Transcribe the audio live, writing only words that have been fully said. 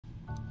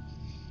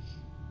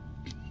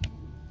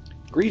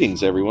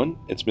Greetings, everyone.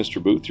 It's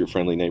Mr. Booth, your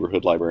friendly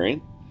neighborhood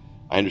librarian.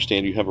 I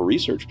understand you have a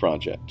research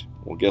project.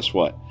 Well, guess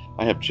what?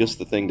 I have just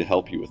the thing to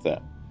help you with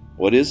that.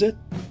 What is it?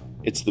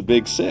 It's the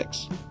Big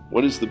Six.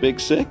 What is the Big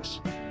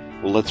Six?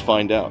 Well, let's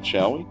find out,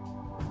 shall we?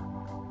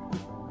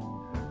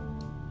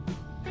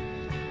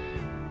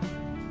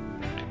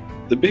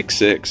 The Big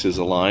Six is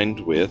aligned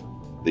with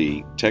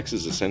the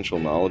Texas Essential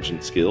Knowledge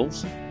and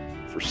Skills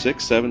for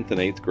 6th, 7th, and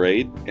 8th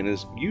grade, and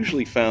is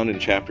usually found in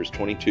chapters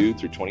 22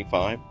 through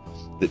 25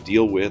 that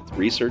deal with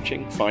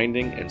researching,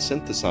 finding, and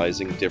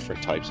synthesizing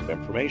different types of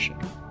information.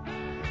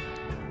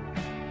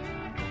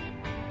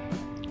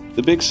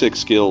 The Big Six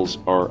skills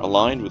are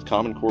aligned with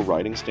Common Core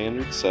Writing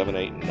Standards 7,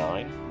 8, and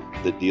 9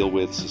 that deal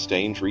with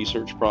sustained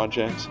research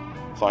projects,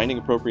 finding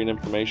appropriate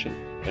information,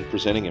 and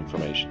presenting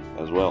information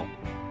as well.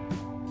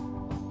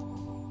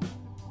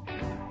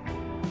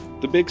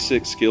 The Big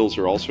Six skills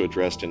are also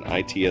addressed in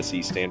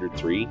ITSE Standard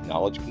 3,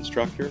 Knowledge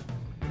Constructor,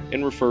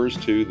 and refers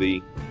to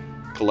the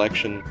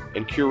collection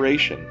and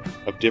curation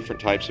of different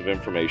types of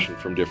information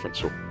from different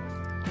sources.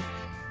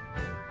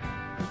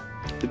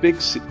 The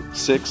Big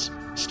Six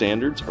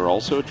standards are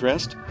also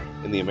addressed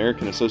in the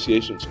American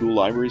Association of School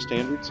Library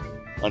Standards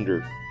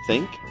under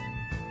Think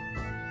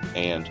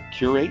and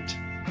Curate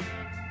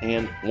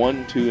and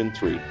 1, 2, and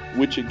 3,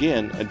 which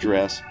again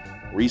address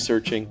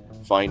researching,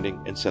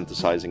 finding, and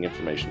synthesizing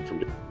information from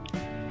different.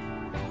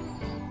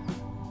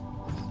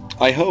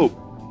 I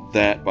hope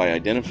that by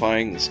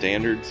identifying the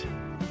standards,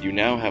 you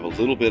now have a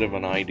little bit of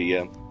an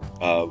idea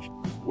of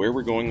where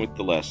we're going with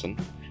the lesson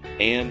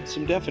and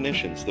some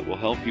definitions that will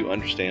help you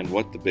understand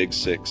what the Big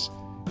Six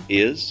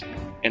is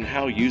and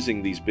how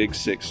using these Big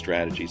Six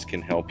strategies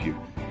can help you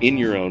in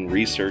your own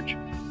research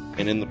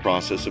and in the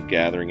process of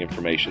gathering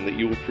information that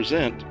you will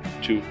present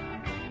to